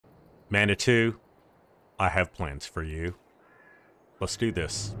Manitou, I have plans for you. Let's do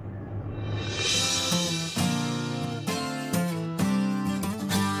this.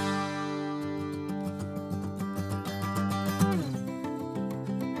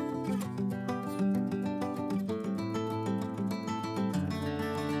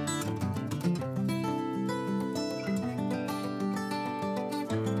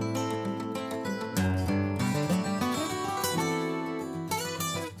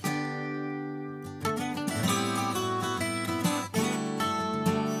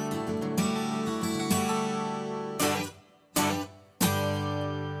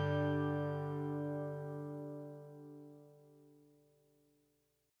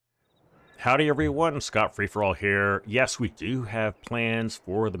 Howdy everyone, scottfreeforall here. Yes, we do have plans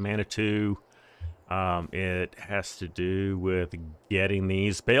for the Manitou. It has to do with getting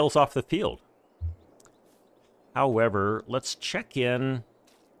these bales off the field. However, let's check in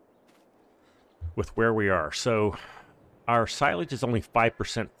with where we are. So our silage is only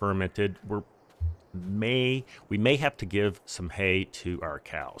 5% fermented. We may have to give some hay to our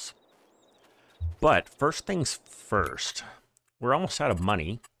cows. But first things first, we're almost out of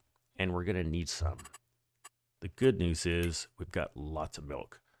money. And we're going to need some. The good news is we've got lots of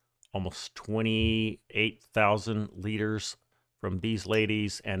milk. Almost 28,000 liters from these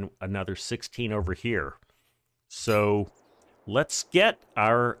ladies and another 16 over here. So let's get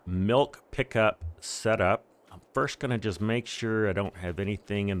our milk pickup set up. I'm first going to just make sure I don't have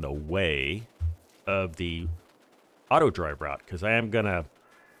anything in the way of the auto drive route, because I am going to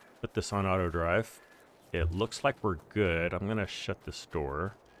put this on auto drive. It looks like we're good. I'm going to shut this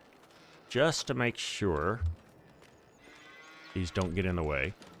door, just to make sure these don't get in the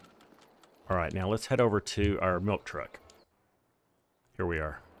way. All right, now let's head over to our milk truck. Here we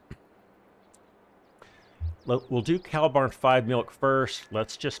are. We'll do cow barn 5 milk first.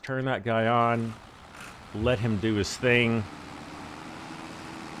 Let's just turn that guy on, let him do his thing.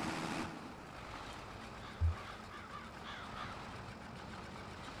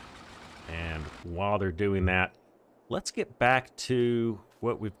 And while they're doing that, let's get back to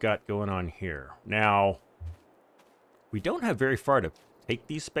what we've got going on here. Now, we don't have very far to take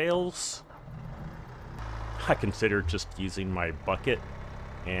these bales. I consider just using my bucket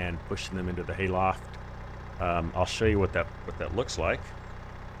and pushing them into the hayloft. I'll show you what that looks like.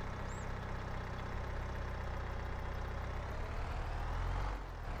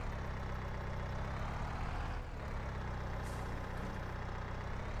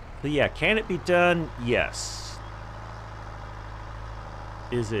 So yeah, can it be done? Yes.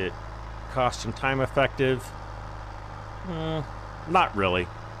 Is it cost and time effective? Not really.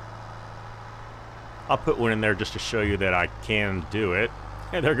 I'll put one in there just to show you that I can do it.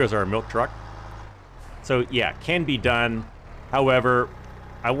 And there goes our milk truck. So yeah, can be done. However,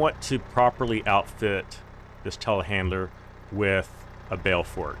 I want to properly outfit this telehandler with a bale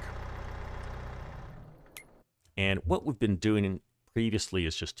fork. And what we've been doing previously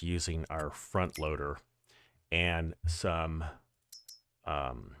is just using our front loader and some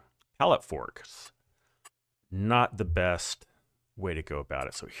pallet forks. Not the best way to go about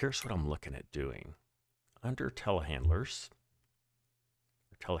it. So here's what I'm looking at doing. Under telehandlers,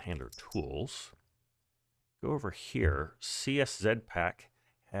 or telehandler tools, go over here. CSZ Pack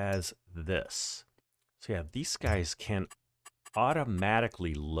has this. So yeah, these guys can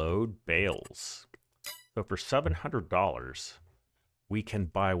automatically load bales. So for $700, we can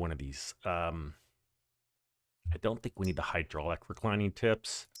buy one of these. I don't think we need the hydraulic reclining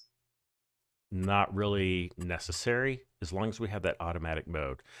tips. Not really necessary as long as we have that automatic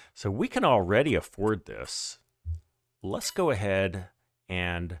mode. So we can already afford this. Let's go ahead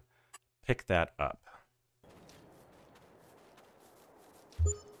and pick that up.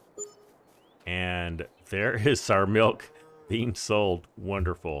 And there is our milk being sold.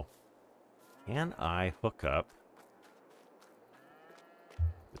 Wonderful. Can I hook up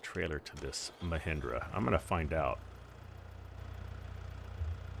the trailer to this Mahindra? I'm going to find out.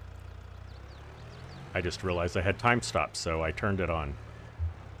 I just realized I had time stop, so I turned it on.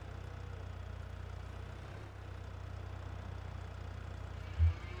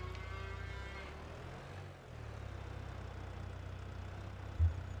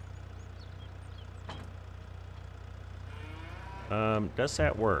 Does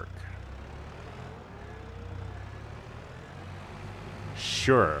that work?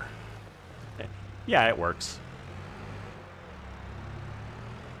 Sure. Yeah, it works.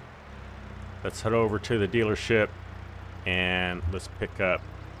 Let's head over to the dealership and let's pick up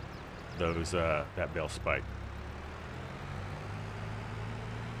those that bale spike.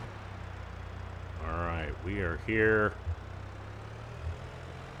 All right, we are here.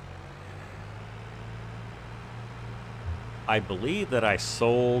 I believe that I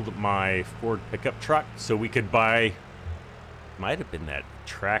sold my Ford pickup truck so we could buy, might have been that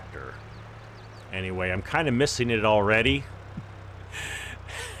tractor. Anyway, I'm kind of missing it already.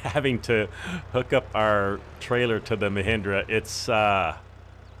 Having to hook up our trailer to the Mahindra, it's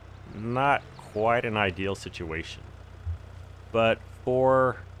not quite an ideal situation. But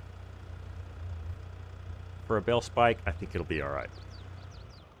for a bale spike, I think it'll be all right.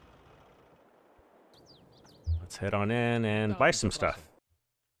 Let's head on in and buy some stuff.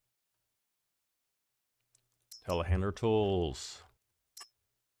 Telehandler tools.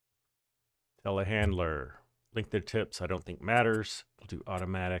 Telehandler. Link the tips, I don't think matters. We'll do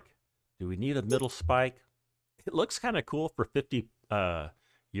automatic. Do we need a middle spike? It looks kind of cool for 50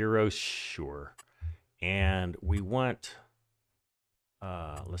 euros, sure. And we want,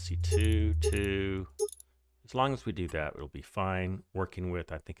 let's see, two. As long as we do that, it'll be fine. Working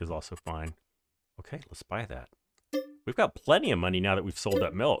with, I think, is also fine. Okay, let's buy that. We've got plenty of money now that we've sold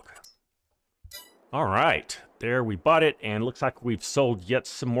that milk. All right, there we bought it, and looks like we've sold yet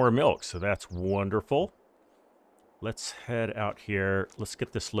some more milk, so that's wonderful. Let's head out here. Let's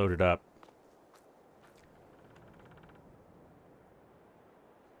get this loaded up.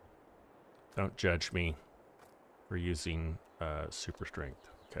 Don't judge me for using super strength,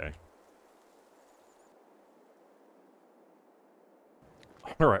 okay?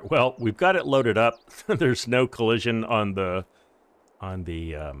 All right, well, we've got it loaded up. There's no collision on the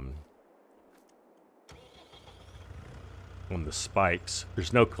spikes.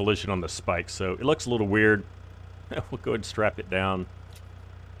 There's no collision on the spikes, so it looks a little weird. We'll go ahead and strap it down.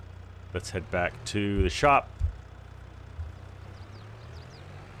 Let's head back to the shop.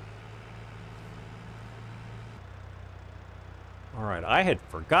 All right, I had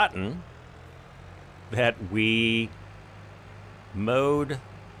forgotten that we mowed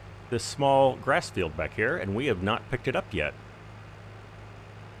this small grass field back here, and we have not picked it up yet.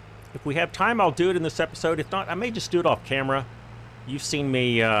 If we have time, I'll do it in this episode. If not, I may just do it off camera. You've seen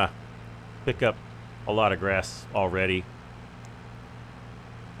me pick up a lot of grass already.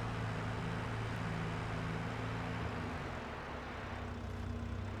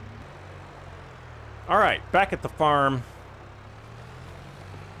 All right, back at the farm.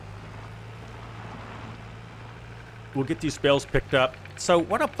 We'll get these bales picked up. So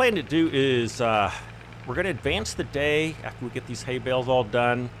what I plan to do is we're going to advance the day after we get these hay bales all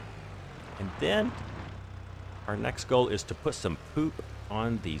done. And then our next goal is to put some poop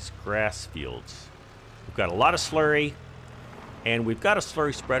on these grass fields. We've got a lot of slurry, and we've got a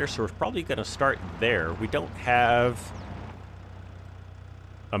slurry spreader, so we're probably going to start there. We don't have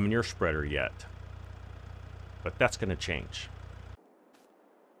a manure spreader yet, but that's going to change.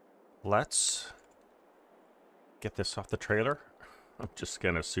 Let's get this off the trailer. I'm just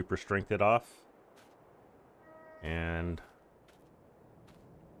going to super strength it off. And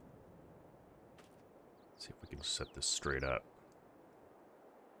see if we can set this straight up.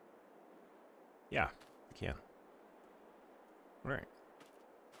 Yeah, we can. All right.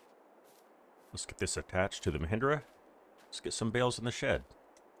 Let's get this attached to the Mahindra. Let's get some bales in the shed.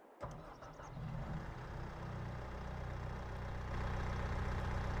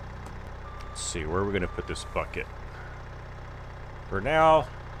 Let's see, where are we going to put this bucket? For now,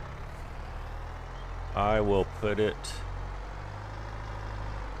 I will put it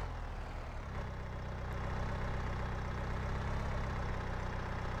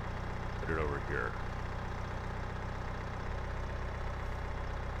over here.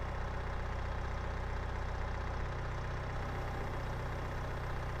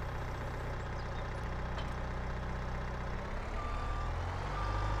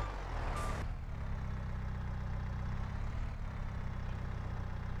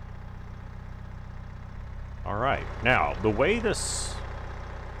 All right, now the way this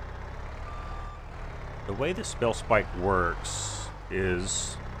bale spike works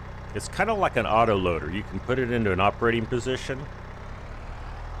is it's kind of like an auto loader. You can put it into an operating position,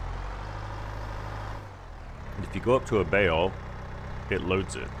 and if you go up to a bale, it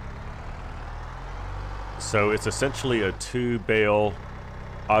loads it. So it's essentially a 2-bale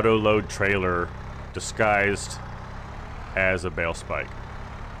auto load trailer disguised as a bale spike.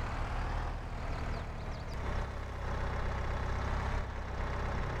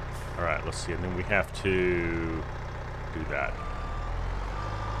 All right, let's see, and then we have to do that.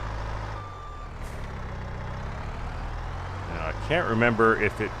 Now, I can't remember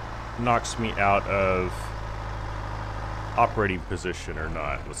if it knocks me out of operating position or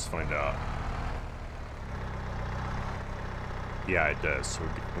not. Let's find out. Yeah, it does, so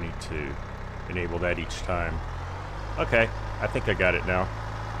we need to enable that each time. Okay, I think I got it now.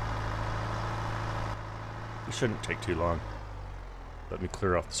 It shouldn't take too long. Let me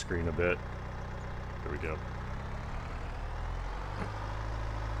clear off the screen a bit. There we go.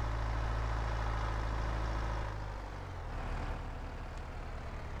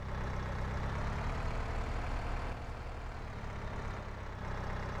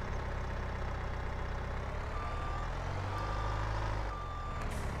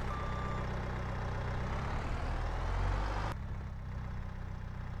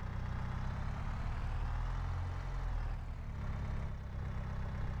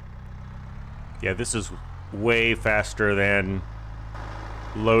 Yeah, this is way faster than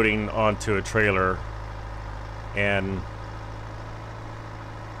loading onto a trailer, and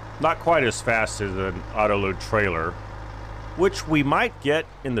not quite as fast as an auto-load trailer, which we might get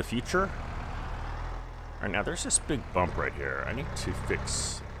in the future. All right, now there's this big bump right here. I need to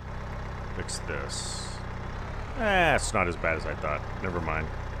fix this. It's not as bad as I thought. Never mind.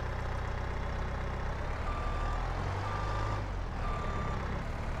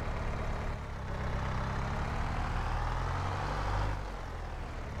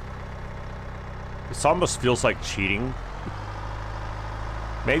 This almost feels like cheating.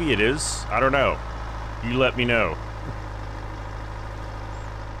 Maybe it is. I don't know. You let me know.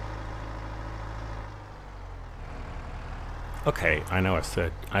 Okay, I know I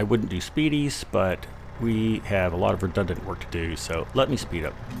said I wouldn't do speedies, but we have a lot of redundant work to do, so let me speed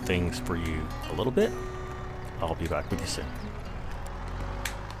up things for you a little bit. I'll be back with you soon.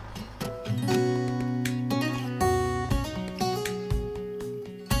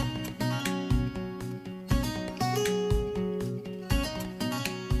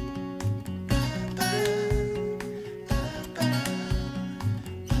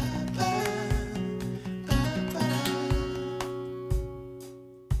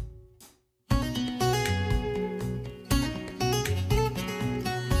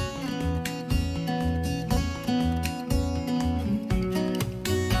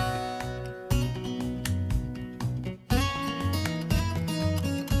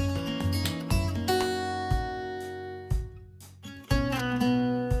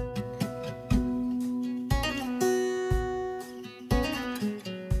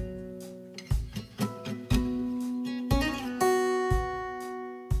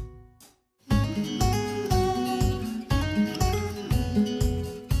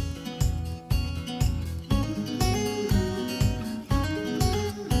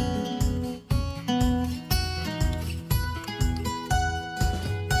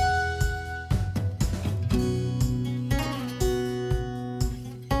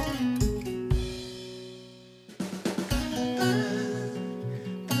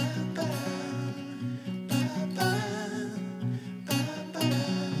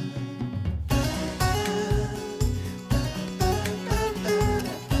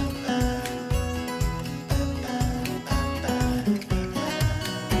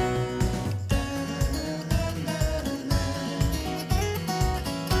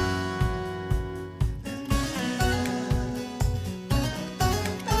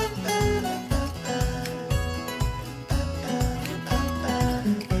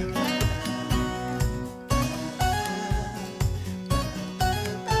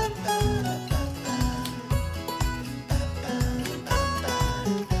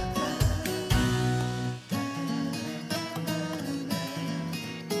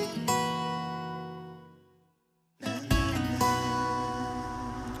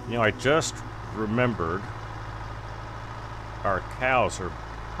 You know, I just remembered our cows are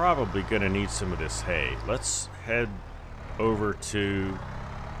probably going to need some of this hay. Let's head over to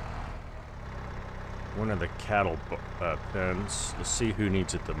one of the cattle pens. Let's see who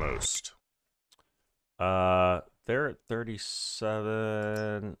needs it the most. They're at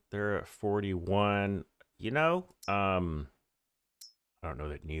 37. They're at 41. You know, I don't know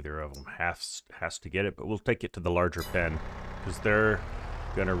that neither of them has to get it, but we'll take it to the larger pen because they're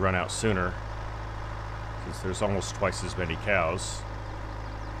going to run out sooner since there's almost twice as many cows.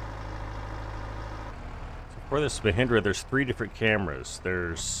 So for this Mahindra, there's 3 different cameras.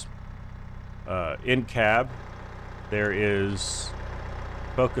 There's in cab. There is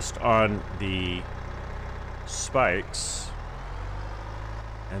focused on the spikes,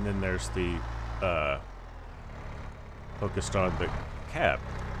 and then there's the focused on the cab.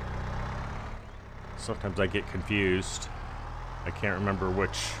 Sometimes I get confused. I can't remember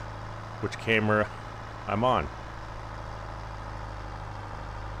which camera I'm on.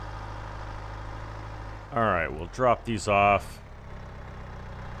 All right, we'll drop these off.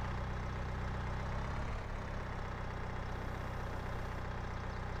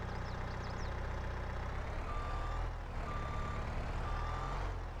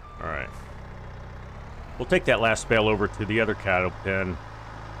 All right. We'll take that last bale over to the other cattle pen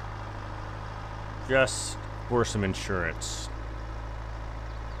just for some insurance.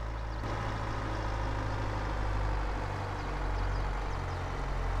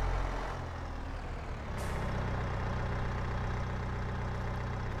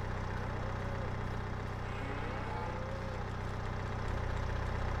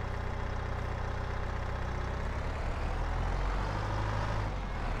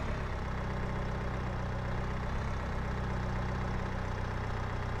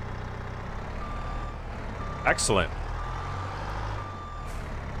 Excellent.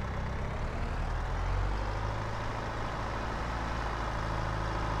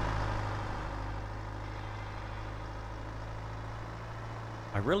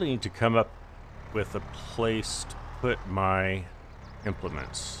 I really need to come up with a place to put my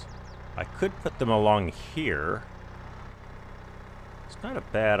implements. I could put them along here. It's not a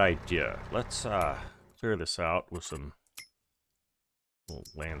bad idea. Let's clear this out with some little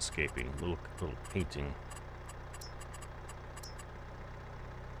landscaping, little painting.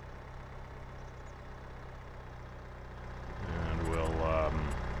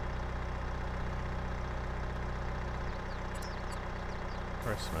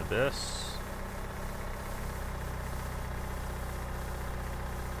 Some of this.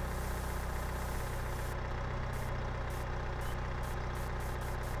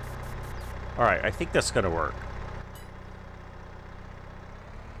 All right, I think that's going to work.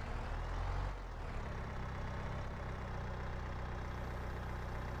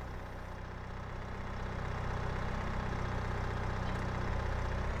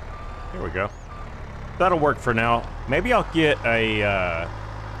 Here we go. That'll work for now. Maybe I'll get a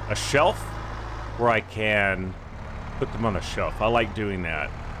shelf where I can put them on a shelf. I like doing that.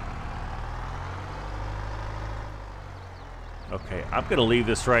 Okay, I'm gonna leave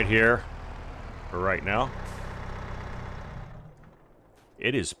this right here for right now.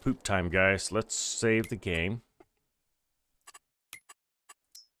 It is poop time, guys. Let's save the game.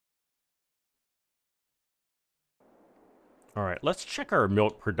 All right, let's check our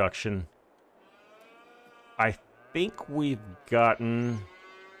milk production. I think we've gotten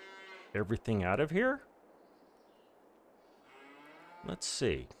everything out of here. Let's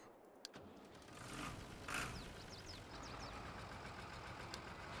see.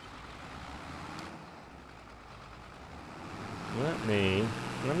 Let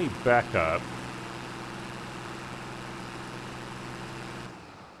me back up.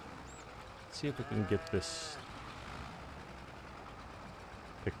 See if we can get this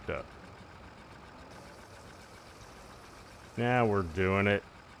picked up. Now we're doing it.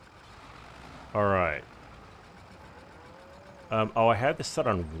 All right. Oh, I had this set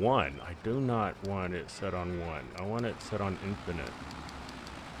on 1. I do not want it set on 1. I want it set on infinite.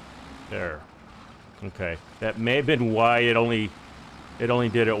 There. Okay. That may have been why it only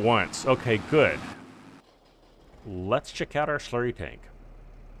did it once. Okay, good. Let's check out our slurry tank.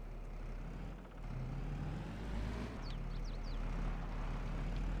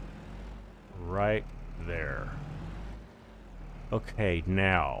 Right there. Okay,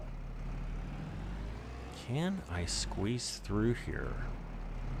 now. Can I squeeze through here?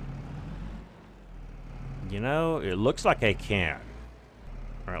 You know, it looks like I can.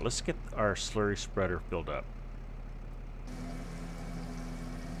 All right, let's get our slurry spreader filled up.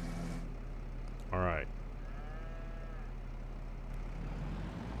 All right.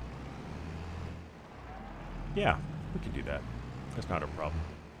 Yeah, we can do that. That's not a problem.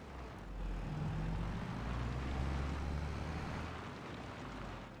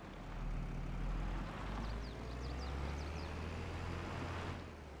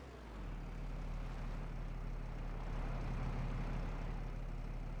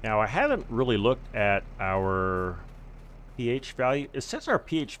 Now, I haven't really looked at our pH value. It says our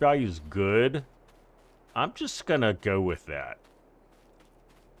pH value is good. I'm just going to go with that.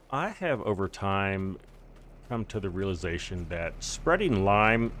 I have, over time, come to the realization that spreading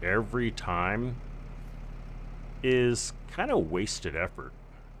lime every time is kind of wasted effort.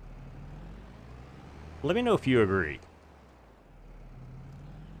 Let me know if you agree.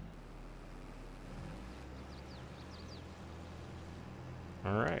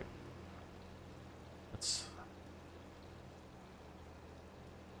 All right. Let's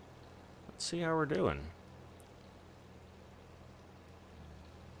see how we're doing.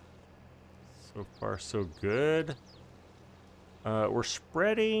 So far, so good. We're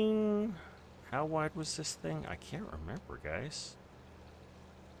spreading. How wide was this thing? I can't remember, guys.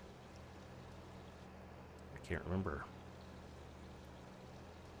 I can't remember.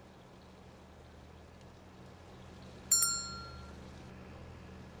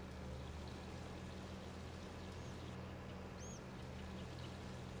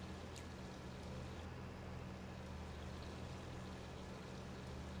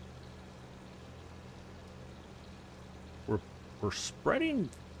 we're spreading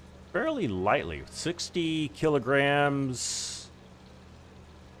fairly lightly. 60 kilograms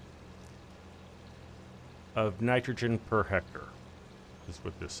of nitrogen per hectare is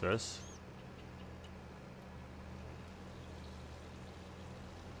what this says.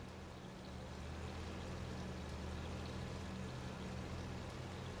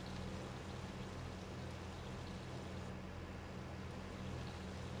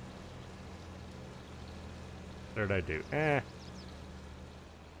 What did I do?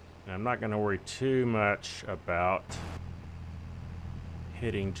 I'm not going to worry too much about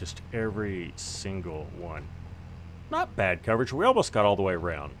hitting just every single one. Not bad coverage. We almost got all the way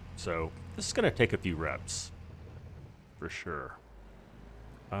around. So this is going to take a few reps for sure.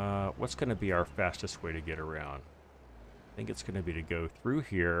 What's going to be our fastest way to get around? I think it's going to be to go through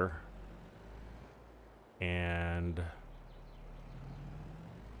here and I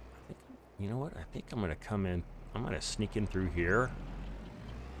think, you know what? I think I'm going to come in. I'm going to sneak in through here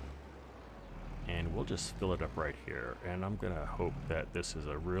and we'll just fill it up right here. And I'm going to hope that this is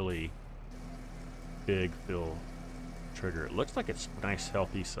a really big fill trigger. It looks like it's nice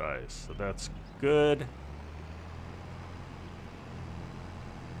healthy size, so that's good.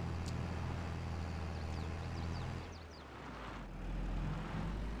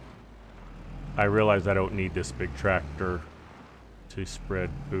 I realize I don't need this big tractor to spread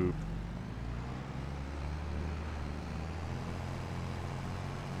poop.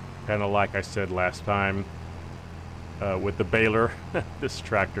 Kind of like I said last time with the baler, this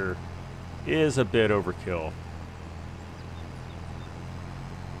tractor is a bit overkill.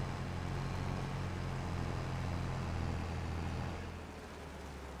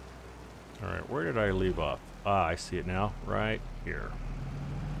 Alright, where did I leave off? Ah, I see it now, right here.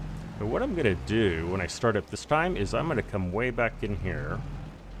 So what I'm going to do when I start up this time is I'm going to come way back in here,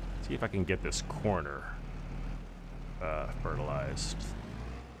 see if I can get this corner fertilized.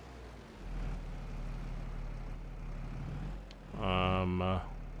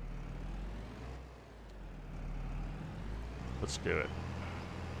 Let's do it.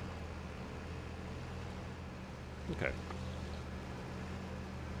 Okay.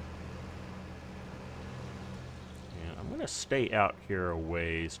 And I'm going to stay out here a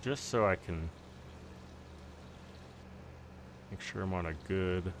ways just so I can make sure I'm on a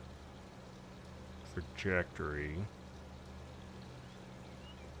good trajectory.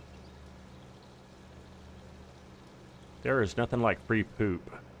 There is nothing like free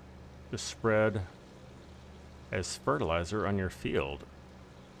poop to spread as fertilizer on your field.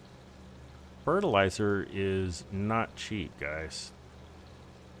 Fertilizer is not cheap, guys.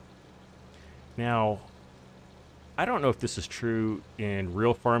 Now, I don't know if this is true in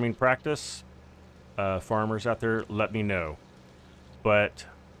real farming practice. Farmers out there, let me know. But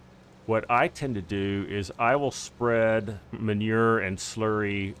what I tend to do is I will spread manure and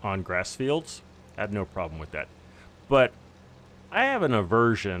slurry on grass fields. I have no problem with that. But I have an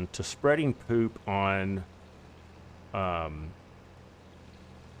aversion to spreading poop on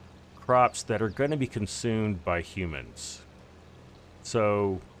crops that are going to be consumed by humans.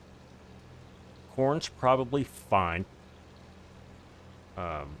 So corn's probably fine.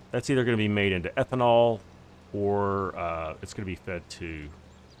 That's either going to be made into ethanol or it's going to be fed to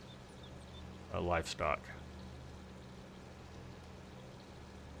livestock.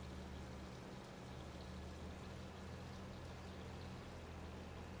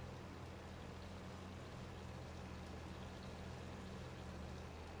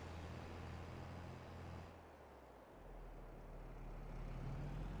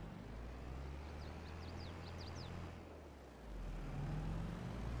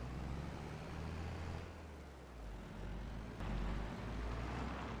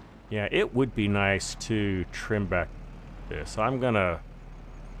 Yeah, it would be nice to trim back this. I'm gonna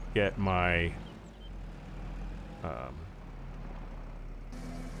get my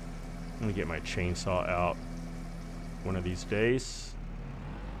chainsaw out one of these days.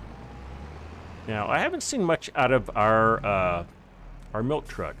 Now, I haven't seen much out of our milk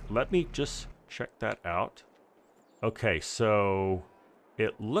truck. Let me just check that out. Okay, so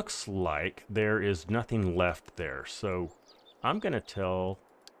it looks like there is nothing left there. So I'm gonna tell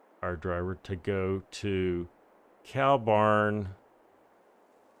our driver to go to cow barn.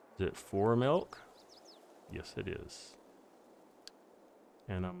 Is it Euromilk? Yes, it is.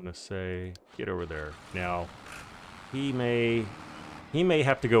 And I'm gonna say, get over there. Now, he may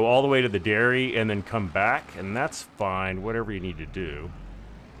have to go all the way to the dairy and then come back, and that's fine, whatever you need to do.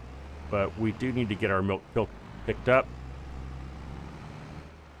 But we do need to get our milk picked up.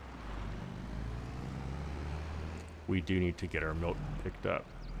 We do need to get our milk picked up.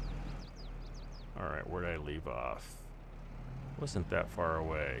 Alright, where did I leave off? Wasn't that far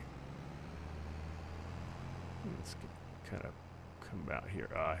away. Let's kind of come out here.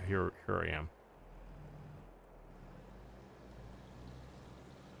 Here I am.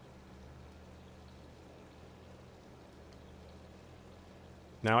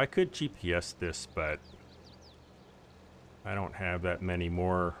 Now I could GPS this, but I don't have that many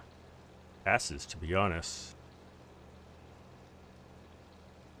more passes, to be honest.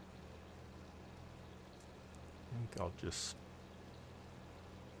 I think I'll just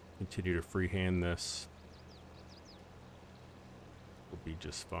continue to freehand this. Will be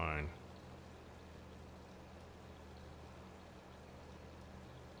just fine.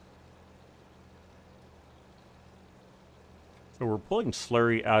 So we're pulling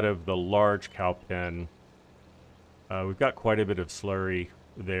slurry out of the large cow pen. We've got quite a bit of slurry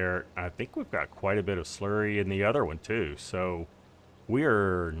there. I think we've got quite a bit of slurry in the other one too. So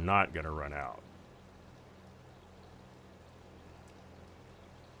we're not going to run out.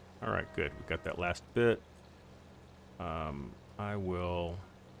 All right, good. We got that last bit. I will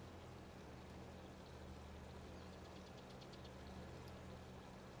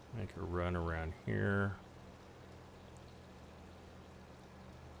make a run around here.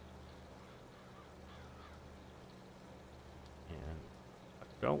 And I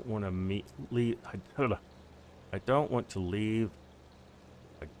don't want to leave. I don't want to leave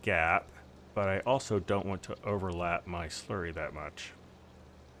a gap, but I also don't want to overlap my slurry that much.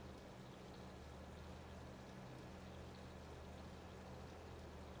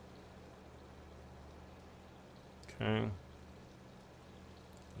 Okay.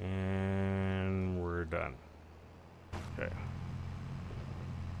 And we're done. Okay.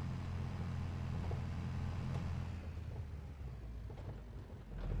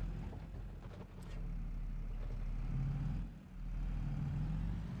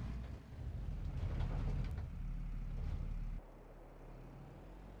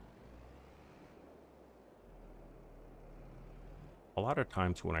 A lot of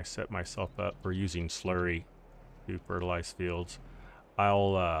times when I set myself up for using slurry to fertilize fields,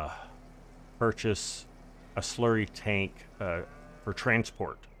 I'll purchase a slurry tank for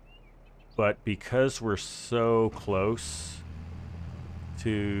transport. But because we're so close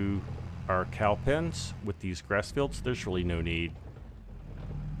to our cow pens with these grass fields, there's really no need.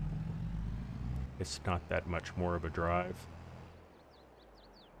 It's not that much more of a drive.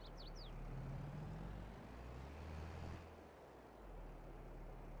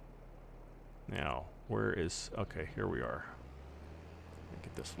 Now, where is, okay, here we are.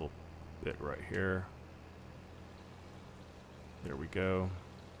 Get this little bit right here. There we go.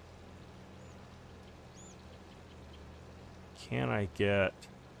 Can I get,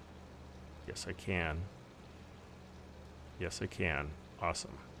 yes I can. Yes I can,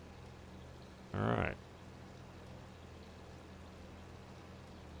 awesome. All right.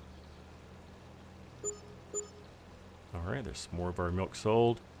 All right, there's more of our milk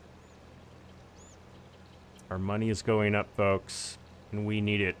sold. Our money is going up, folks, and we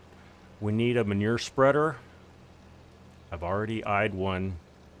need it. We need a manure spreader. I've already eyed one.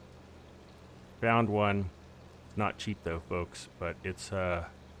 Found one. Not cheap though, folks, but it's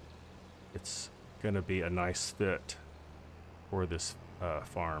gonna be a nice fit for this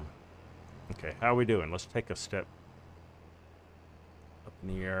farm. Okay, how are we doing? Let's take a step up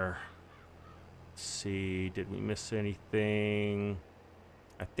in the air. Let's see, did we miss anything?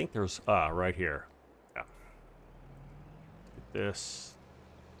 I think there's right here. Yeah. Get this.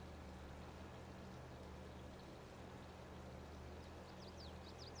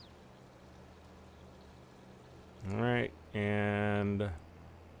 All right, and what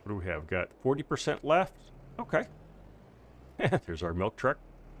do we have? Got 40% left. Okay. There's our milk truck.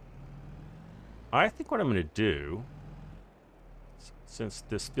 I think what I'm going to do, since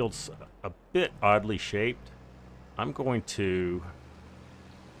this field's a bit oddly shaped, I'm going to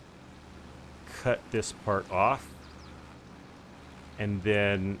cut this part off, and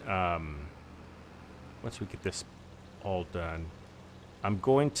then once we get this all done, I'm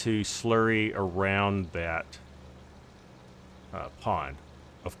going to slurry around that pond.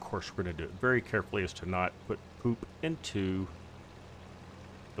 Of course, we're going to do it very carefully as to not put poop into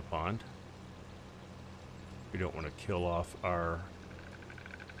the pond. We don't want to kill off our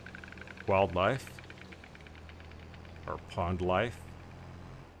wildlife, our pond life.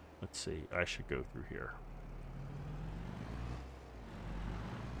 Let's see, I should go through here.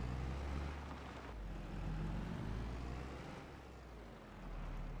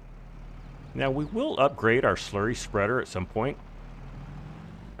 Now, we will upgrade our slurry spreader at some point.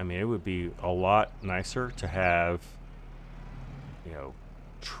 I mean, it would be a lot nicer to have, you know,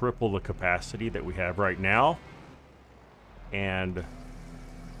 triple the capacity that we have right now. and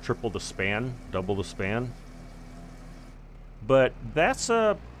triple the span, double the span. But that's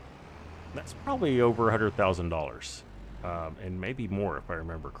probably over $100,000, and maybe more if I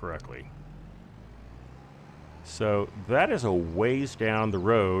remember correctly. So that is a ways down the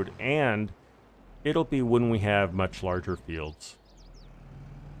road, and it'll be when we have much larger fields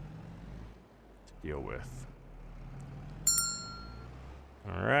to deal with.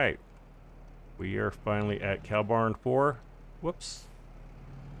 All right, we are finally at Cow Barn 4. Whoops,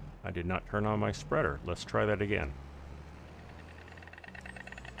 I did not turn on my spreader. Let's try that again.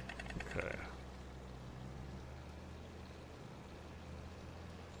 Okay.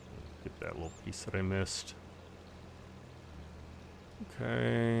 Get that little piece that I missed.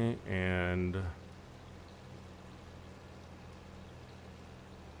 Okay, and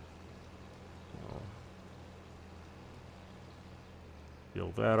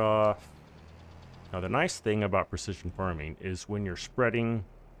peel that off. Now the nice thing about precision farming is when you're spreading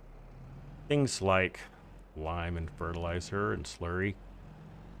things like lime and fertilizer and slurry,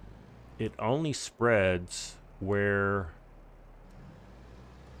 it only spreads where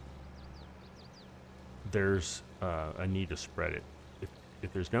there's a need to spread it.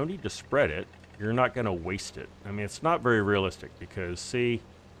 If there's no need to spread it, you're not going to waste it. I mean, it's not very realistic because, see,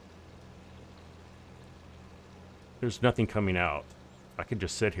 there's nothing coming out. I can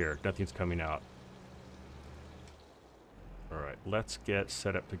just sit here. Nothing's coming out. All right, let's get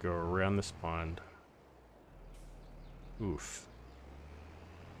set up to go around this pond. Oof.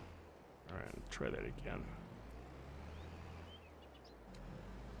 All right, try that again.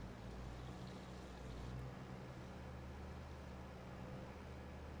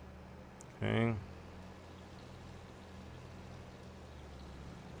 Okay.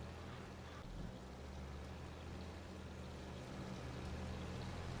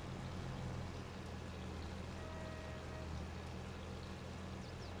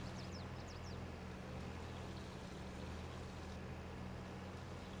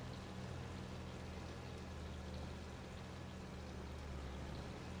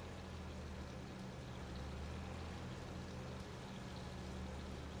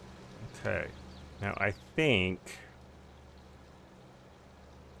 Okay, now I think,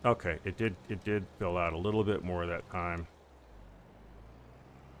 okay, it did fill out a little bit more that time.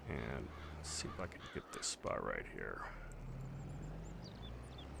 And let's see if I can get this spot right here.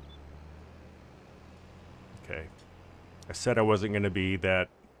 Okay, I said I wasn't going to be that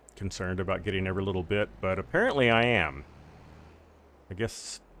concerned about getting every little bit, but apparently I am. I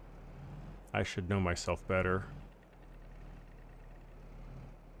guess I should know myself better.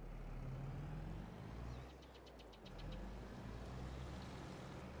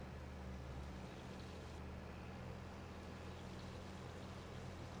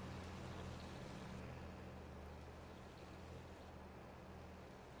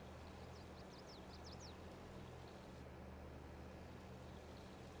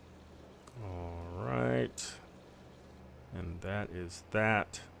 And that is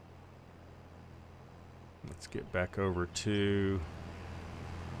that. Let's get back over to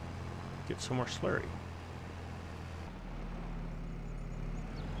get some more slurry.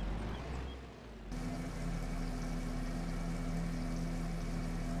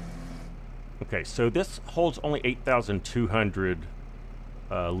 Okay, so this holds only 8,200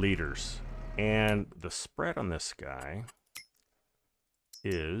 liters, and the spread on this guy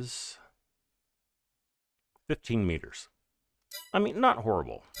is 15 meters. I mean, not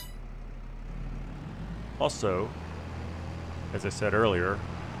horrible. Also, as I said earlier,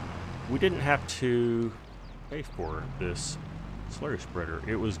 we didn't have to pay for this slurry spreader.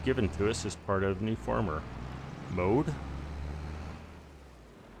 It was given to us as part of New Farmer mode.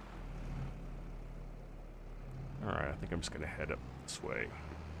 Alright, I think I'm just going to head up this way.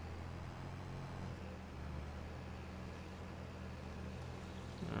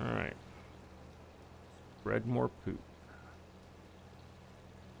 Alright. Spread more poop.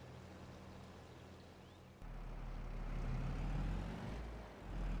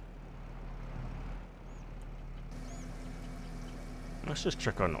 Let's just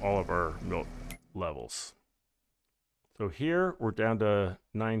check on all of our milk levels. So here we're down to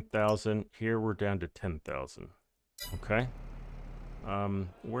 9,000. Here we're down to 10,000. Okay.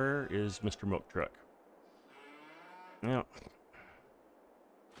 Where is Mr. Milk Truck? Now,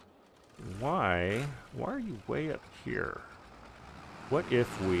 why are you way up here? What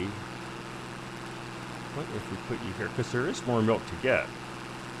if we put you here? Because there is more milk to get.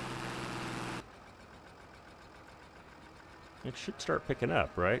 It should start picking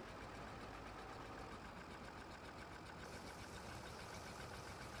up, right?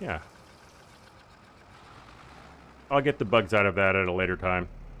 Yeah. I'll get the bugs out of that at a later time.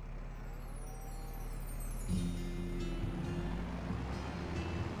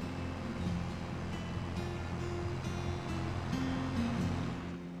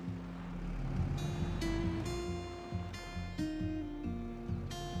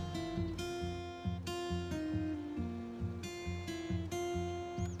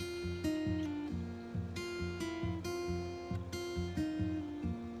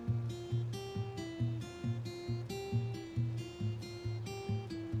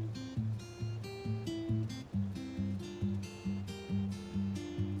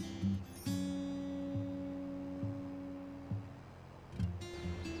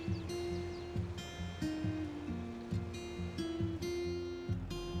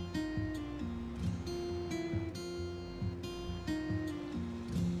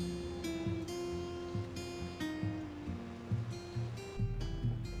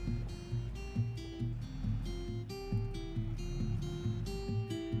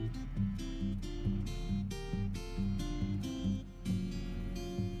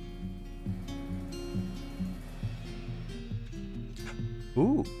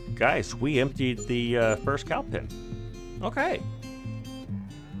 Ooh, guys, we emptied the first cow pen. Okay.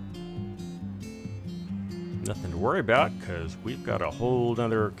 Nothing to worry about, because we've got a whole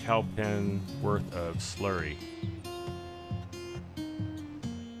other cow pen worth of slurry.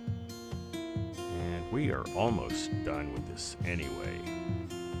 And we are almost done with this anyway.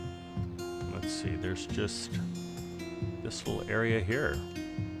 Let's see, there's just this little area here.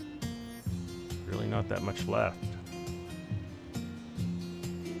 Really not that much left.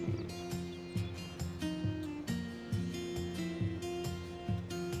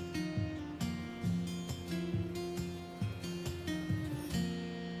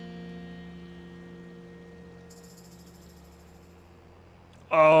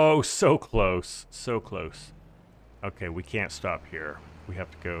 Oh, so close. So close. Okay, we can't stop here. We have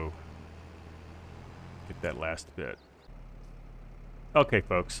to go get that last bit. Okay,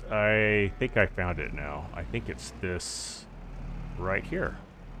 folks, I think I found it now. I think it's this right here.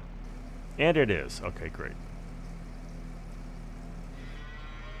 And it is. Okay, great.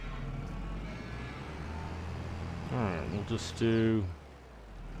 Alright, we'll just do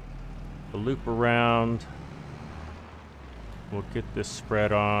a loop around. We'll get this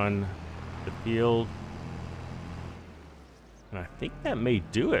spread on the field. And I think that may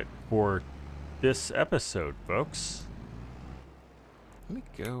do it for this episode, folks. Let me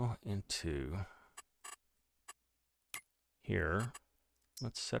go into here.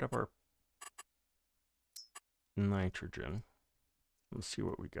 Let's set up our nitrogen. Let's see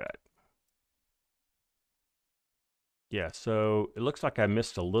what we got. Yeah, so it looks like I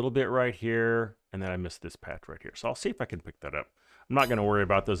missed a little bit right here, and then I missed this patch right here. So I'll see if I can pick that up. I'm not going to worry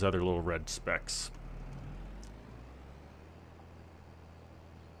about those other little red specks.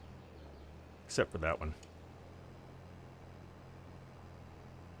 Except for that one.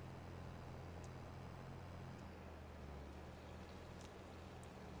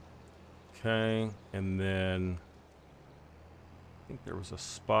 Okay, and then I think there was a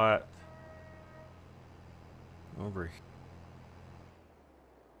spot over here.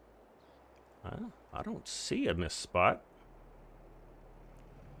 I don't see a missed spot.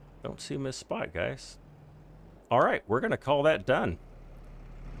 Don't see a missed spot, guys. All right, we're going to call that done.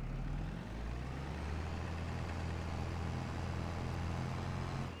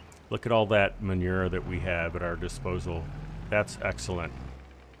 Look at all that manure that we have at our disposal. That's excellent.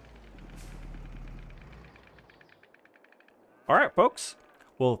 All right, folks.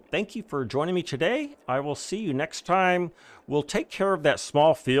 Well, thank you for joining me today. I will see you next time. We'll take care of that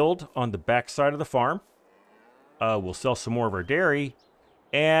small field on the back side of the farm. We'll sell some more of our dairy.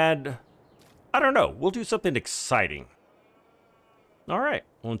 And I don't know, we'll do something exciting. All right.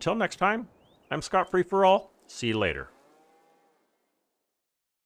 Well, until next time, I'm Scott Free for All. See you later.